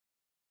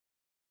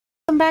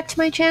Welcome back to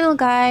my channel,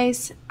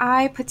 guys.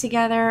 I put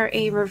together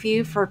a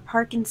review for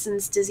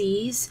Parkinson's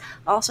disease,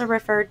 also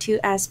referred to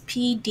as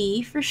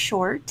PD for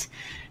short,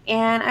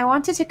 and I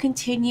wanted to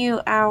continue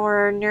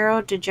our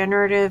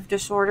neurodegenerative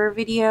disorder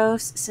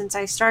videos since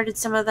I started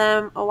some of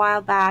them a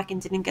while back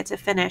and didn't get to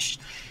finish.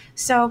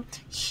 So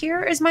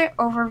here is my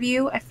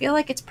overview. I feel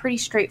like it's pretty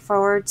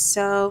straightforward,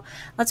 so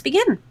let's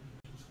begin.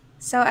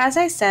 So, as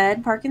I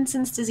said,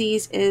 Parkinson's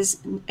disease is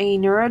a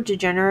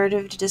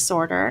neurodegenerative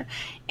disorder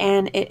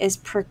and it is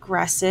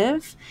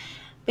progressive.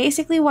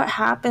 Basically, what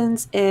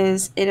happens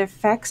is it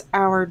affects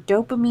our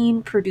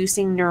dopamine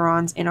producing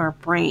neurons in our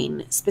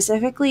brain,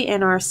 specifically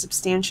in our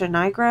substantia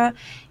nigra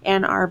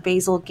and our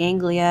basal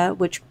ganglia,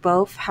 which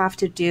both have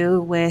to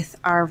do with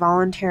our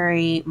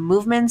voluntary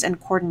movements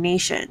and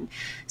coordination.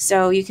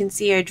 So, you can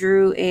see I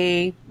drew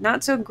a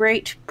not so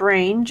great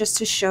brain just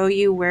to show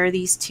you where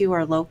these two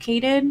are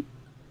located.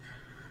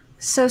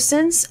 So,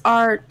 since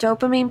our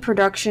dopamine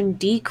production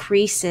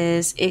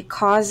decreases, it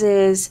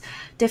causes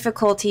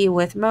difficulty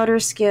with motor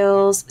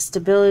skills,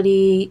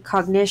 stability,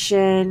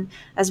 cognition,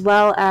 as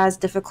well as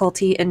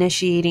difficulty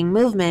initiating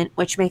movement,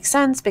 which makes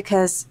sense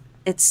because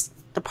it's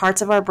the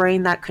parts of our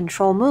brain that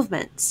control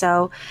movement.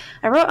 So,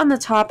 I wrote on the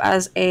top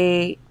as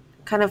a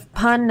kind of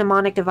pun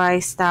mnemonic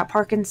device that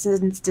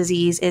Parkinson's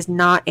disease is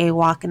not a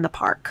walk in the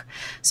park.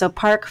 So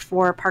park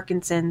for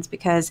Parkinson's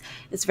because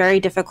it's very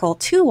difficult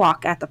to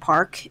walk at the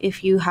park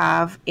if you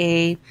have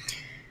a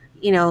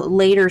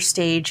later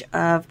stage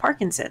of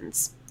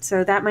Parkinson's.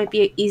 So that might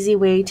be an easy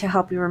way to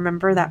help you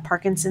remember that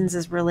Parkinson's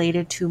is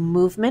related to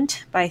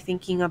movement by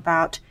thinking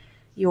about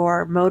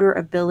your motor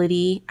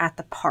ability at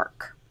the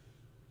park.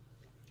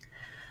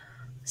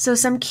 So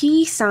some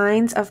key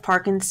signs of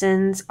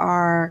Parkinson's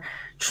are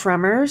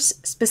tremors,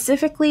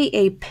 specifically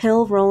a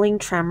pill rolling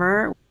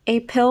tremor. A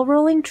pill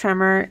rolling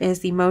tremor is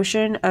the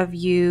motion of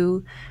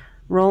you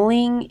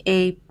rolling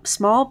a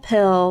small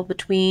pill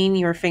between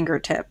your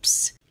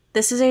fingertips.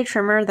 This is a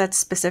tremor that's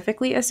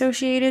specifically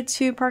associated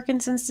to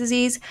Parkinson's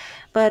disease,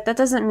 but that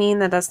doesn't mean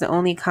that that's the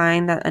only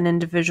kind that an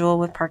individual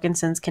with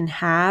Parkinson's can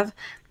have.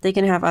 They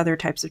can have other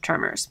types of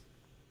tremors.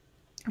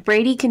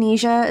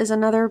 Bradykinesia is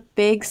another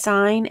big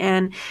sign,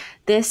 and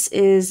this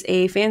is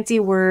a fancy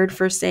word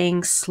for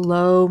saying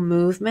slow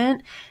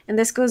movement. And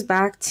this goes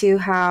back to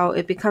how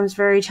it becomes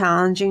very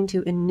challenging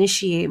to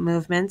initiate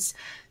movements.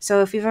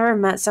 So if you've ever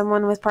met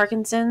someone with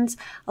Parkinson's,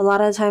 a lot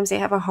of times they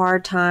have a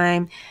hard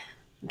time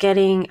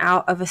getting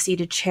out of a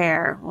seated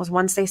chair.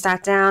 Once they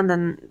sat down,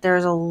 then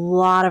there's a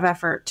lot of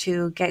effort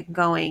to get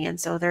going. And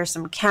so there's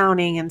some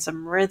counting and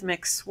some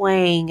rhythmic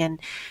swaying, and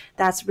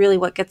that's really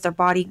what gets their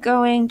body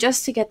going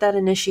just to get that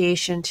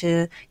initiation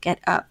to get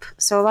up.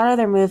 So a lot of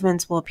their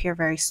movements will appear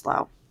very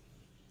slow.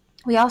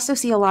 We also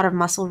see a lot of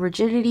muscle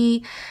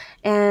rigidity,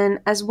 and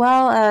as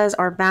well as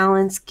our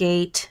balance,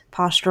 gait,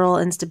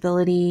 postural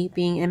instability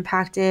being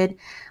impacted.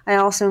 I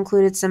also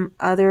included some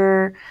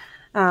other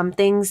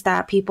things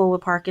that people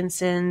with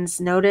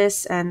Parkinson's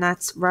notice, and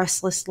that's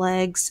restless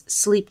legs,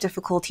 sleep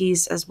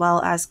difficulties, as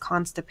well as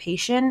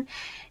constipation,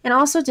 and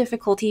also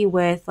difficulty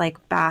with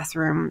like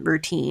bathroom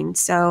routine.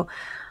 So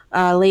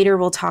later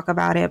we'll talk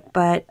about it,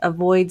 but a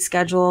void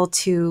schedule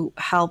to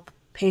help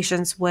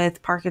patients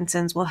with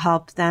Parkinson's will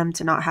help them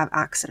to not have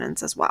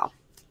accidents as well.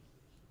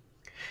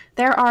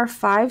 There are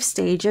 5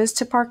 stages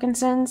to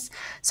Parkinson's,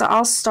 so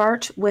I'll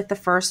start with the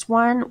first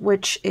one,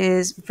 which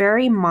is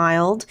very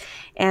mild,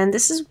 and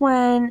this is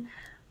when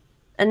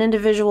an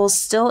individual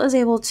still is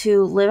able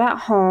to live at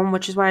home,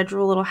 which is why I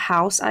drew a little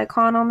house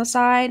icon on the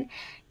side,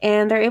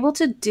 and they're able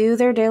to do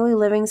their daily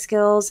living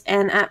skills,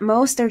 and at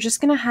most they're just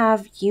going to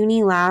have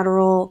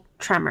unilateral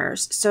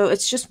tremors. So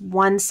it's just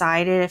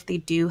one-sided if they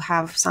do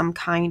have some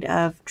kind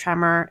of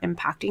tremor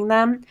impacting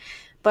them.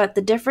 But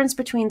the difference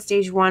between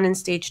stage 1 and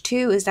stage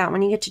 2 is that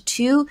when you get to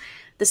 2,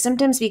 the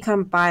symptoms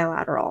become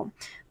bilateral.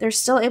 They're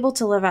still able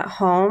to live at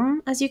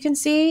home, as you can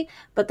see,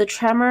 but the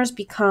tremors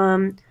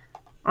become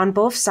on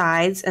both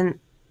sides, and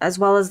as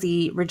well as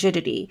the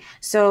rigidity.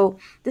 So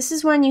this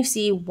is when you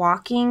see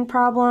walking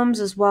problems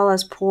as well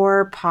as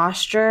poor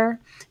posture,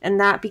 and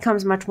that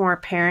becomes much more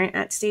apparent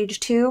at stage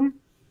 2.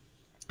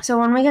 So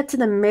when we get to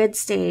the mid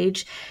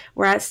stage,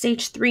 we're at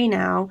stage 3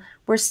 now.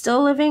 We're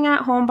still living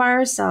at home by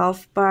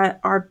ourselves, but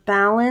our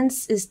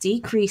balance is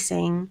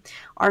decreasing,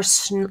 our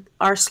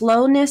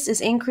slowness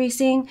is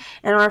increasing,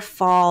 and our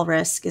fall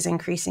risk is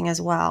increasing as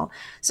well.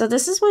 So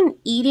this is when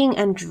eating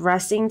and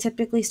dressing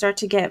typically start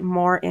to get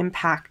more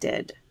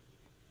impacted.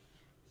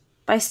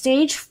 By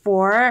stage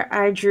 4,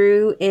 I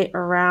drew it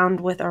around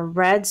with a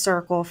red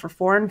circle for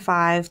 4 and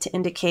 5 to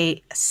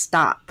indicate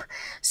stop.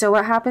 So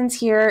what happens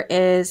here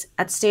is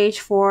at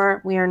stage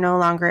 4, we are no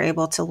longer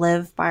able to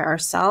live by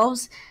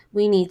ourselves.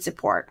 We need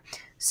support.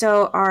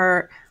 So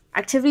our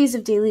activities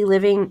of daily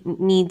living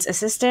needs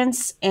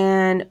assistance,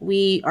 and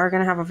we are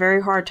going to have a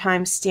very hard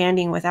time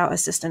standing without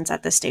assistance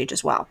at this stage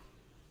as well.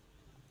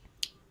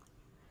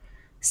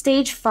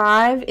 Stage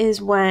 5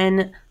 is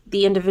when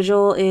the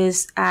individual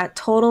is at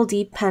total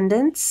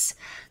dependence.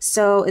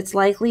 So it's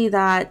likely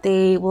that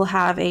they will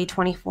have a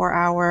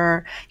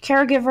 24-hour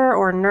caregiver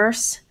or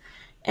nurse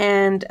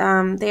and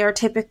they are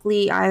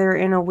typically either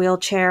in a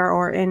wheelchair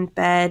or in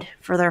bed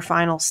for their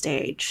final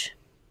stage.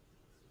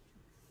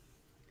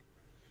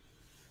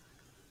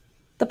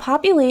 The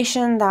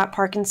population that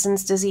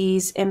Parkinson's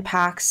disease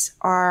impacts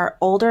are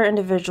older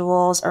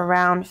individuals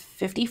around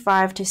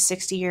 55 to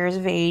 60 years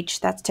of age.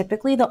 That's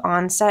typically the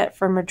onset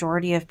for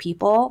majority of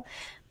people,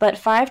 but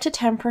 5 to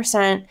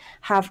 10%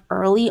 have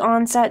early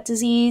onset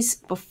disease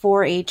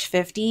before age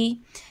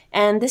 50.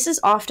 And this is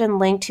often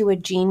linked to a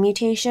gene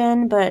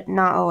mutation, but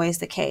not always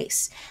the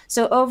case.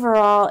 So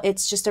overall,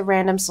 it's just a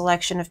random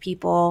selection of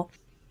people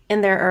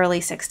in their early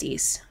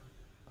 60s.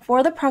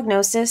 For the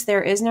prognosis,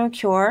 there is no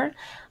cure,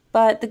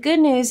 but the good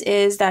news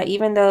is that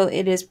even though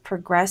it is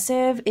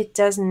progressive, it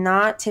does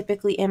not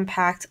typically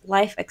impact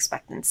life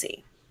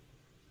expectancy.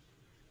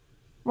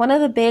 One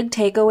of the big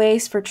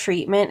takeaways for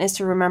treatment is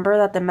to remember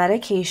that the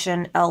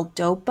medication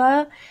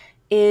L-DOPA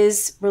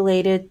is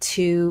related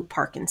to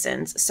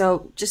Parkinson's.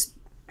 So just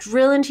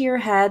drill into your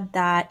head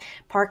that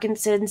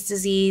Parkinson's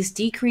disease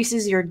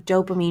decreases your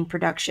dopamine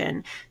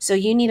production. So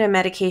you need a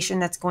medication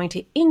that's going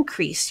to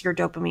increase your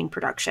dopamine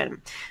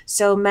production.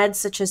 So meds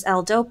such as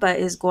L-DOPA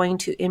is going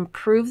to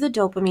improve the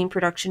dopamine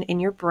production in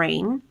your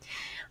brain,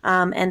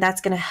 and that's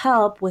going to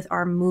help with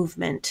our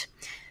movement.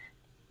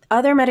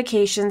 Other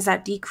medications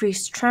that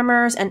decrease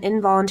tremors and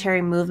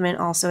involuntary movement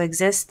also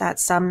exist that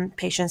some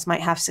patients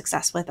might have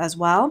success with as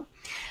well.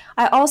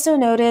 I also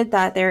noted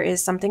that there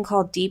is something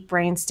called deep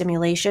brain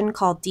stimulation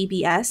called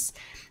DBS,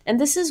 and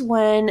this is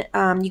when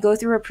you go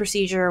through a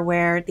procedure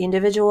where the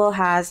individual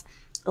has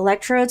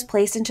electrodes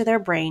placed into their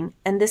brain,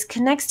 and this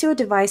connects to a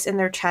device in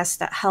their chest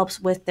that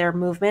helps with their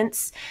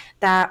movements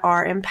that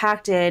are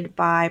impacted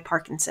by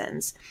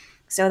Parkinson's.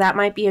 So that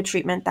might be a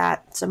treatment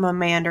that someone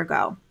may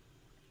undergo.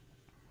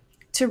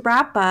 To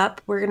wrap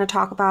up, we're going to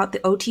talk about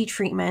the OT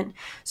treatment.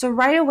 So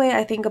right away,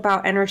 I think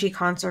about energy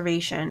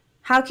conservation.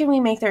 How can we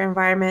make their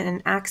environment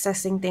and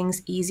accessing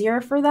things easier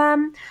for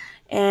them?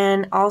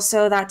 And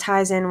also that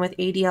ties in with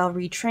ADL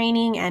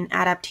retraining and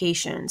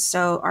adaptation.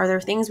 So are there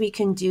things we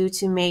can do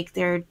to make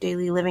their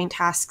daily living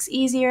tasks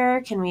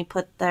easier? Can we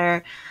put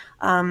their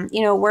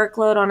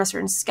workload on a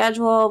certain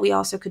schedule? We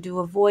also could do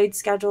a void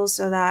schedule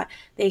so that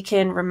they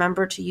can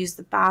remember to use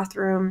the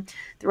bathroom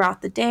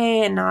throughout the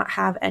day and not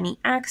have any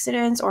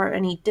accidents or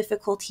any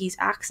difficulties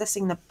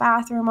accessing the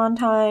bathroom on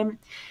time.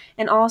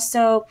 And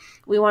also,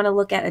 we want to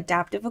look at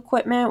adaptive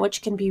equipment,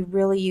 which can be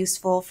really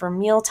useful for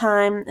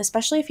mealtime,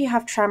 especially if you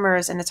have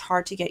tremors and it's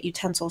hard to get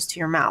utensils to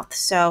your mouth.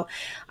 So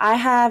I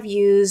have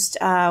used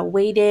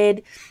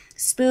weighted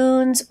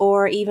spoons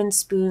or even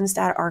spoons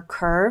that are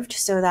curved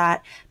so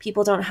that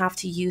people don't have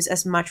to use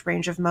as much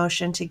range of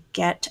motion to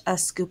get a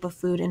scoop of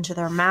food into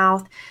their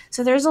mouth.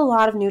 So there's a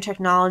lot of new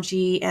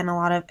technology and a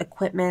lot of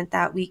equipment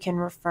that we can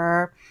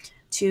refer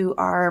to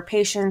our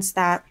patients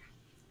that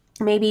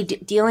maybe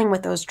dealing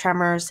with those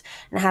tremors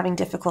and having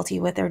difficulty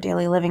with their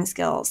daily living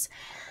skills.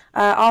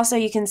 Also,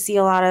 you can see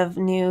a lot of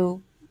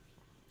new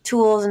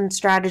tools and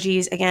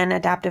strategies, again,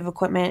 adaptive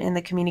equipment in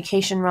the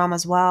communication realm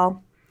as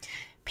well.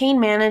 Pain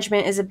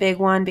management is a big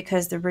one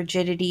because the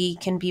rigidity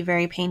can be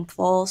very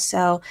painful.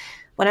 So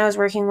when I was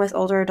working with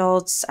older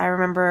adults, I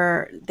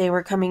remember they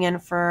were coming in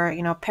for,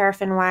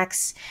 paraffin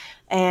wax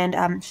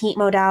and heat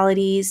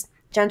modalities.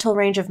 Gentle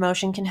range of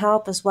motion can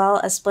help, as well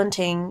as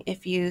splinting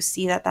if you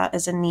see that that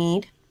is a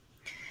need.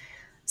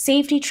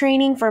 Safety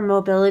training for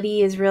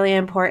mobility is really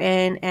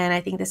important, and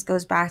I think this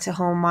goes back to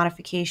home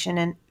modification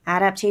and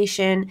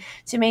adaptation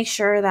to make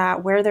sure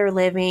that where they're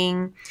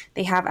living,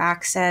 they have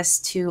access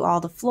to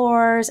all the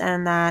floors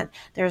and that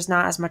there's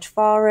not as much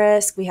fall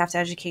risk. We have to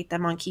educate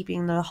them on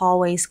keeping the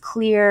hallways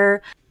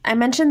clear. I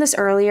mentioned this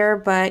earlier,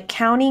 but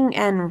counting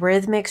and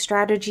rhythmic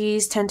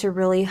strategies tend to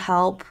really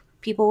help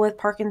people with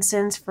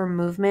Parkinson's for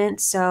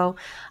movement. So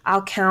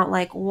I'll count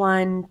like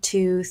 1,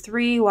 2,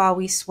 3 while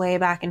we sway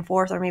back and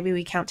forth, or maybe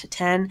we count to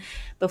 10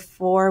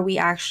 before we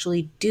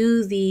actually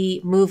do the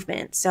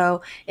movement.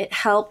 So it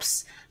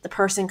helps the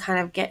person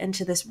kind of get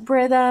into this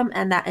rhythm,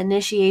 and that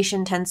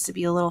initiation tends to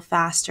be a little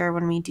faster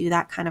when we do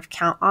that kind of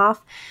count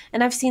off.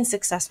 And I've seen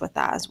success with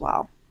that as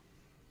well.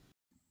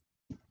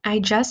 I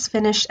just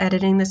finished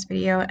editing this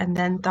video and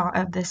then thought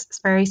of this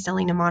very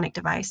silly mnemonic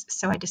device,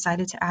 so I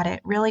decided to add it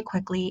really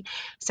quickly.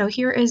 So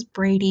here is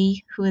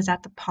Brady, who is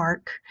at the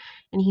park,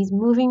 and he's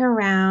moving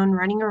around,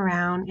 running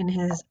around in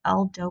his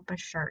L-DOPA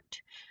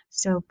shirt.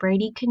 So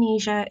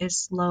bradykinesia is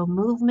slow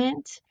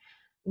movement.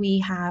 We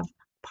have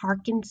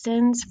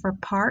Parkinson's for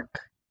park,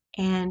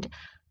 and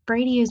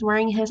Brady is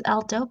wearing his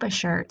L-DOPA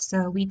shirt.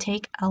 So we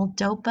take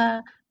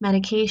L-DOPA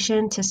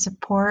medication to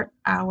support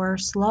our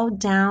slowed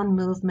down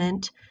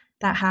movement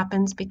that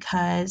happens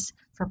because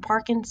for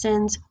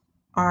Parkinson's,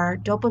 our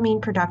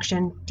dopamine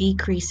production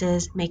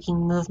decreases, making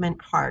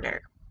movement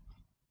harder.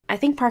 I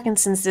think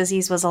Parkinson's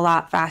disease was a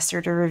lot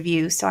faster to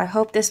review, so I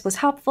hope this was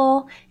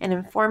helpful and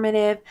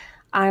informative.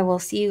 I will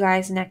see you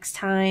guys next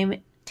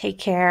time. Take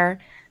care.